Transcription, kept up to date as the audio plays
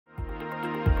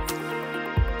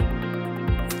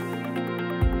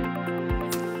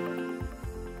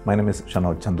My name is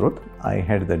Shanoj Chandroth. I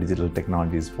head the digital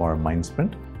technologies for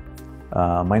Mindsprint.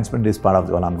 Mindsprint is part of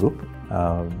the Olam Group,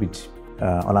 which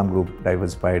Olam Group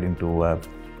diversified into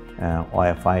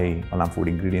OFI, Olam Food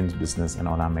Ingredients business, and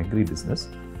Olam Agri business.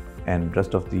 And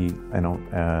rest of the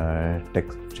tech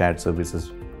chat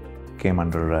services came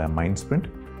under Mindsprint.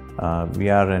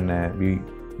 We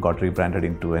got rebranded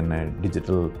into a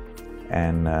digital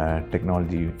and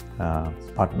technology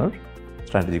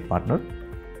strategic partner.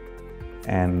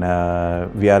 And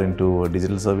we are into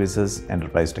digital services,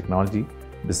 enterprise technology,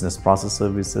 business process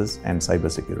services, and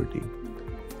cybersecurity.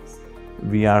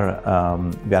 We are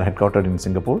headquartered in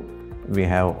Singapore. We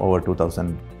have over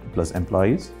 2,000 plus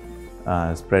employees,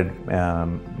 spread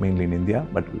mainly in India,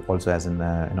 but also as in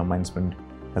Mindsprint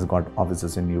has got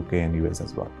offices in UK and US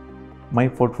as well. My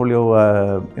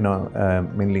portfolio,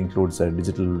 mainly includes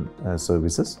digital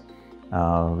services.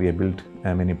 We have built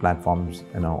many platforms,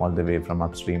 all the way from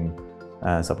upstream,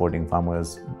 supporting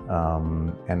farmers,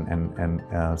 and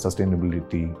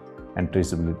sustainability and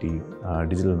traceability,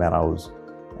 digital warehouse.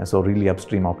 So really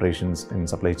upstream operations in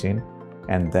supply chain,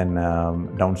 and then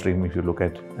downstream, if you look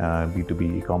at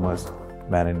B2B e-commerce,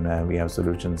 wherein we have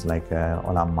solutions like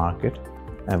Olam Market,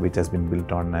 which has been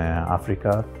built on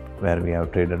Africa, where we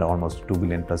have traded almost 2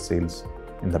 billion plus sales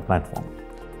in the platform.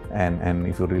 And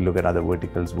if you really look at other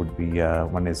verticals, would be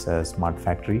one is smart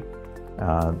factory,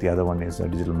 the other one is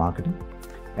digital marketing,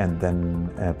 and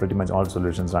then pretty much all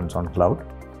solutions runs on cloud,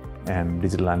 and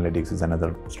digital analytics is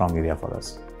another strong area for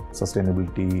us.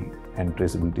 Sustainability and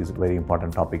traceability is a very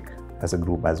important topic as a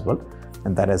group as well,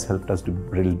 and that has helped us to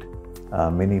build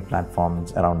many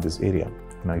platforms around this area.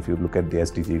 If you look at the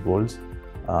SDG goals,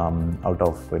 out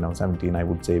of 17, I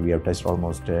would say we have touched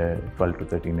almost 12 to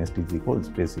 13 SDG goals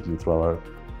basically through our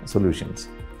solutions,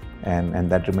 and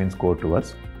that remains core to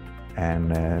us.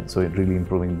 And so it really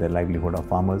improving the livelihood of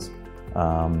farmers,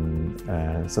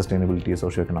 sustainability,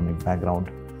 socioeconomic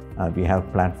background. We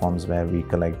have platforms where we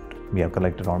have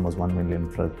collected almost 1 million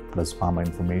plus farmer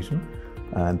information.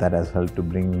 That has helped to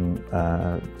bring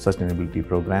sustainability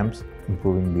programs,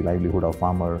 improving the livelihood of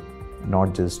farmer,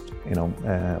 not just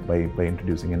by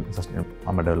introducing a sustainable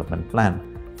farmer development plan,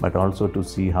 but also to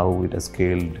see how it has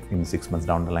scaled in 6 months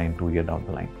down the line, 2 years down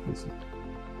the line, basically.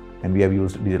 And we have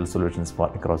used digital solutions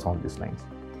across all these lines.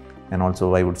 And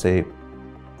also, I would say,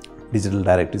 Digital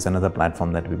Direct is another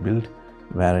platform that we built,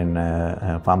 wherein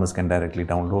farmers can directly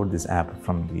download this app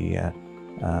from the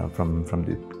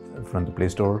Play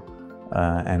Store,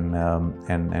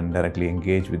 and directly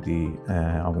engage with the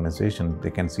organization. They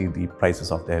can see the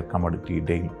prices of their commodity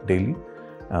daily.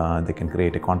 They can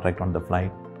create a contract on the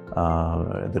fly.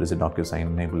 There is a DocuSign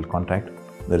enabled contract.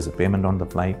 There is a payment on the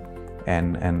fly,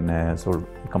 and so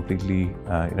completely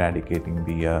eradicating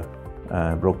the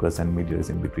brokers and mediators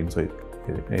in between. So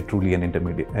it truly an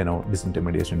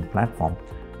disintermediation platform,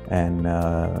 and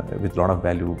with a lot of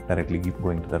value directly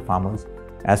going to the farmers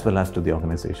as well as to the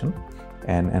organization,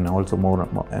 and also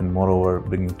moreover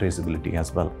bringing traceability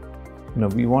as well.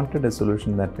 We wanted a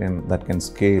solution that can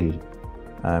scale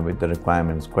with the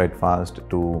requirements quite fast.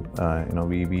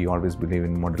 We always believe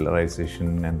in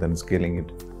modularization and then scaling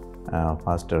it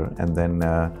faster. And then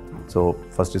so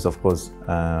first is of course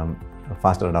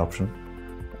faster adoption,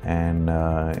 and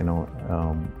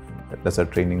lesser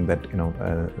training, that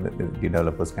the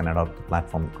developers can adopt the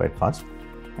platform quite fast,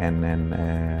 and then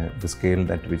the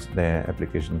scale at which the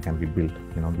application can be built.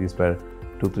 These were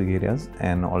 2-3 areas,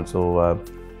 and also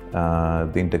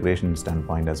the integration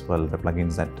standpoint as well. The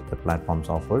plugins that the platforms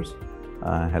offers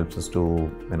helps us to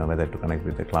whether to connect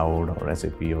with the cloud or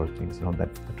SAP or things that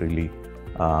really,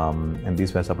 and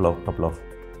these were a couple of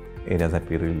areas that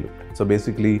we really looked. So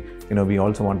basically, we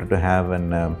also wanted to have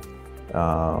an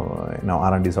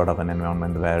R&D sort of an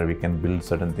environment where we can build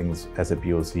certain things as a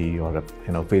POC or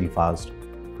fail fast,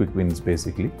 quick wins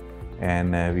basically.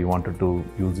 And we wanted to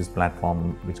use this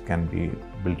platform which can be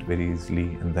built very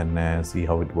easily, and then see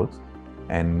how it works.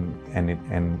 And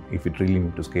if it really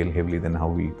need to scale heavily, then how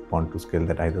we want to scale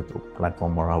that, either through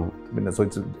platform or how. So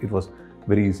it was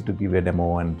very easy to give a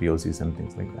demo and POCs and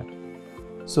things like that.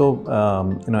 So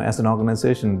as an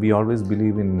organization, we always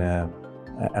believe in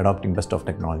adopting best of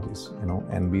technologies,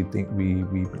 and we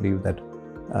believe that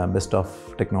best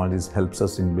of technologies helps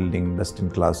us in building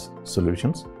best-in-class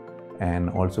solutions, and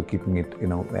also keeping it,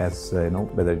 as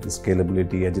whether it is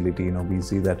scalability, agility. We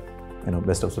see that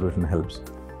best of solution helps.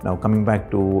 Now coming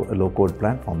back to a low-code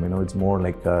platform, it's more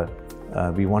like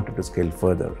we wanted to scale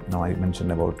further. I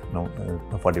mentioned about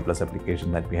a 40+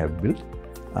 application that we have built,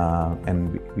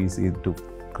 and we see to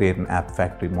create an app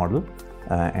factory model,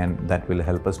 and that will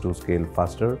help us to scale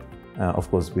faster.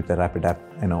 Of course, with a rapid app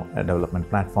development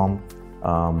platform,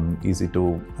 easy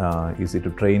to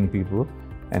train people,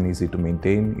 and easy to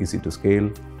maintain, easy to scale,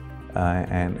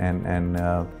 and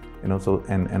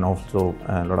also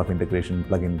a lot of integration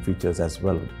plug-in features as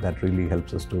well that really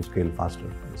helps us to scale faster,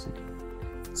 basically.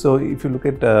 So if you look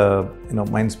at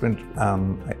Mindsprint,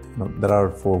 there are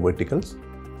 4 verticals: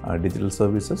 digital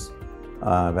services,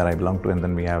 where I belong to, and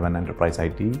then we have an enterprise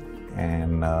IT,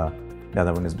 and the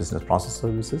other one is business process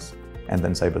services, and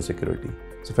then cybersecurity.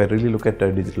 So if I really look at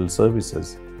digital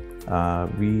services,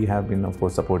 we have been, of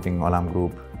course, supporting Olam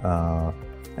Group,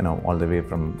 all the way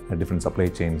from different supply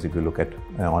chains. If you look at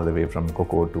all the way from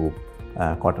cocoa to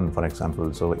cotton, for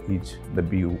example. So the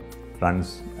BU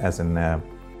runs as an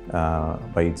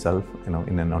by itself,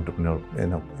 in an entrepreneur,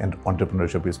 and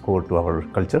entrepreneurship is core to our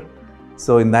culture.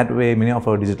 So in that way, many of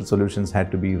our digital solutions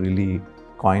had to be really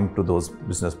coined to those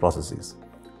business processes.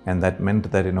 And that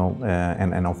meant that,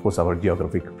 and of course our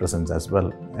geographic presence as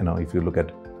well, if you look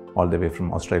at all the way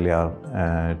from Australia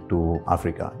to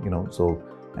Africa,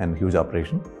 and huge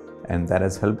operation. And that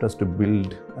has helped us to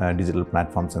build digital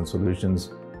platforms and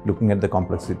solutions, looking at the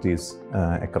complexities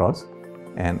across,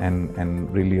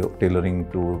 and really tailoring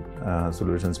to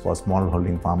solutions for small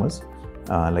holding farmers,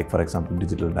 like for example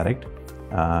Digital Direct,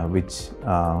 which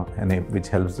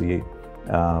helps the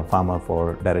farmer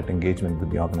for direct engagement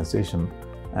with the organization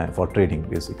for trading,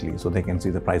 basically. So they can see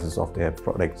the prices of their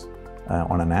products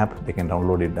on an app. They can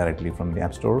download it directly from the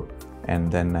App Store,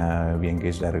 and then we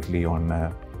engage directly on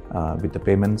with the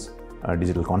payments,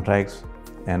 digital contracts,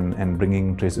 and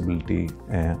bringing traceability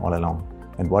all along.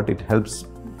 And what it helps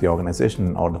the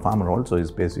organization or the farmer also is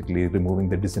basically removing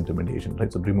the disintermediation,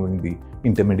 right? So removing the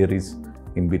intermediaries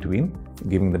in between,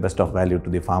 giving the best of value to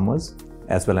the farmers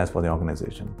as well as for the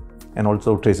organization. And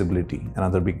also traceability,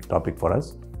 another big topic for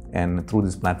us. And through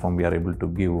this platform, we are able to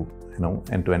give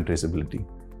end-to-end traceability.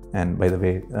 And by the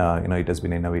way, it has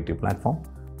been an innovative platform.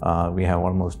 We have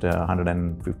almost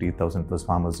 150,000 plus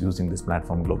farmers using this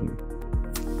platform globally.